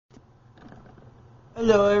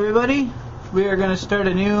Hello everybody, we are going to start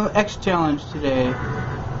a new X challenge today.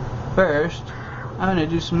 First, I'm going to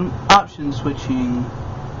do some option switching.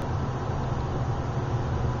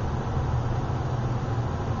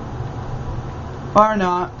 Or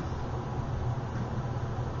not.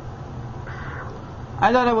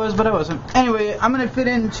 I thought I was, but I wasn't. Anyway, I'm going to fit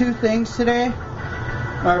in two things today.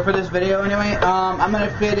 Or for this video anyway. I'm going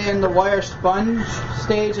to fit in the wire sponge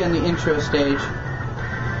stage and the intro stage.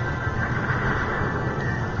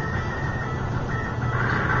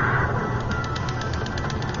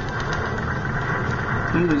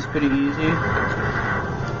 He was pretty easy.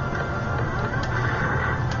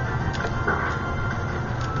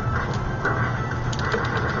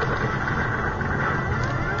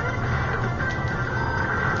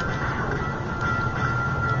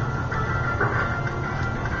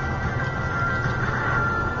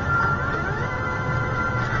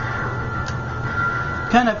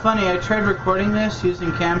 Kind of funny, I tried recording this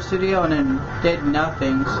using Cam Studio and it did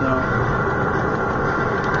nothing, so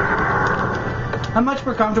I'm much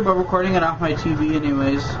more comfortable recording it off my TV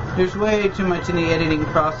anyways. There's way too much in the editing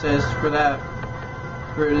process for that,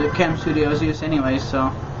 for the Cam Studio's use anyways,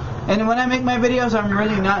 so. And when I make my videos, I'm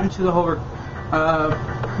really not into the whole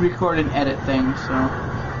record and edit thing, so.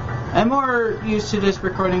 I'm more used to just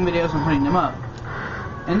recording videos and putting them up.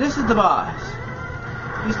 And this is the boss.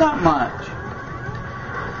 He's not much.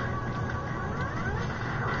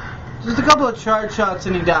 Just a couple of charge shots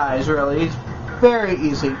and he dies, really. He's very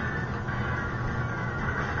easy.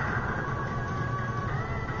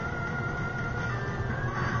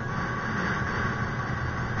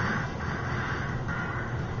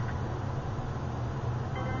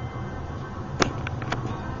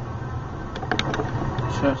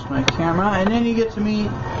 Adjust my camera, and then you get to meet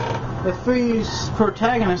the three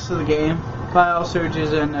protagonists of the game: Bile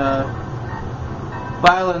Surges and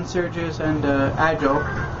Violent Surges and Agile.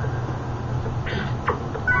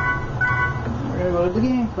 We're gonna go to the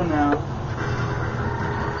game for now.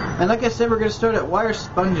 And like I said, we're gonna start at Wire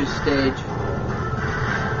Sponge's stage.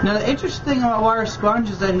 Now the interesting thing about Wire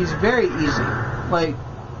Sponge is that he's very easy. Like,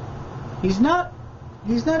 he's not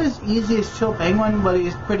as easy as Chill Penguin, but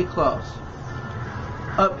he's pretty close.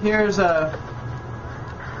 Up here's a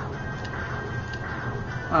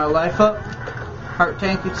life up, heart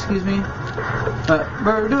tank, excuse me. But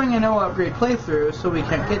we're doing a no upgrade playthrough, so we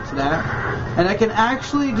can't get to that. And I can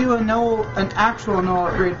actually do an actual no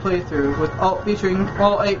upgrade playthrough with featuring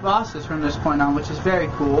all 8 bosses from this point on, which is very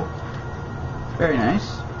cool. Very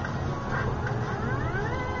nice.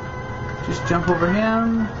 Just jump over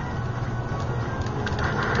him.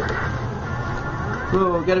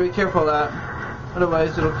 Whoa, gotta be careful of that.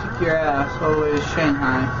 Otherwise, it'll kick your ass all the way to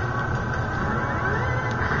Shanghai.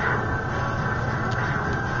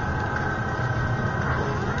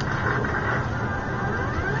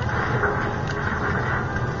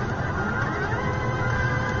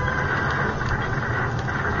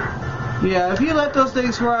 Yeah, if you let those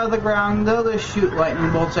things fall out of the ground, they'll just shoot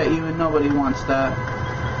lightning bolts at you, and nobody wants that.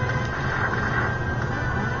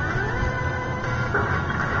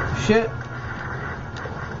 Shit.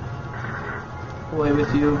 Away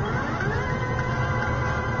with you.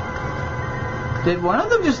 Did one of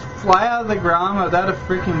them just fly out of the ground without a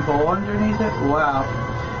freaking bowl underneath it? Wow.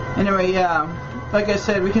 Anyway, yeah, like I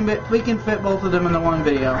said, we can fit both of them in the one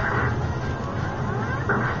video.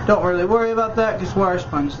 Don't really worry about that because Wire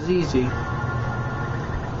Sponge is easy.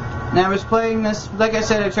 Now I was playing this, like I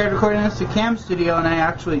said, I tried recording this to Cam Studio and I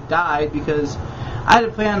actually died because I had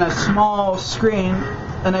to play on a small screen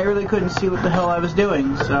and I really couldn't see what the hell I was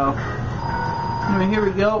doing, so. Anyway, here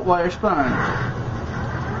we go, Wire Sponge.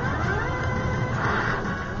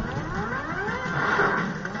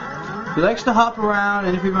 He likes to hop around,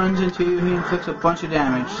 and if he runs into you, he inflicts a bunch of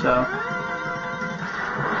damage, so.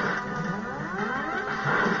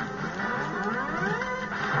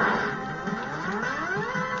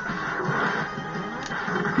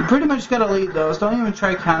 You pretty much gotta lead those. Don't even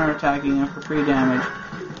try counterattacking him for free damage.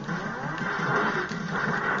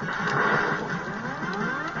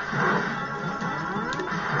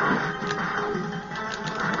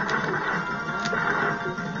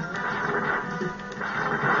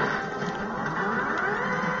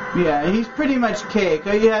 Yeah, he's pretty much cake.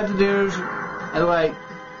 All you have to do is, like,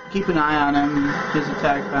 keep an eye on him, his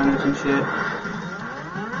attack patterns and shit.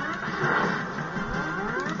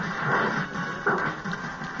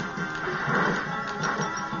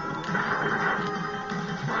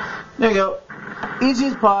 There you go. Easy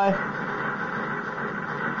as pie.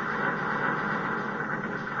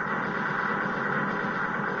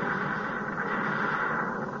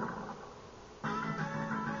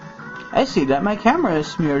 I see that my camera is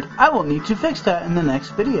smeared. I will need to fix that in the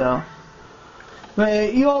next video.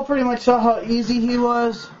 But you all pretty much saw how easy he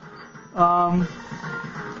was. Not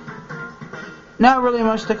really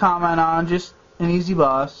much to comment on, just an easy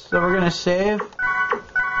boss. So we're gonna save.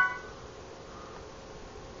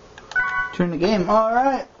 Turn the game.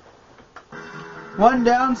 Alright. 1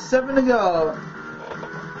 down, 7 to go.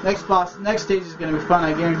 Next boss, next stage is gonna be fun,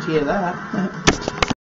 I guarantee you that.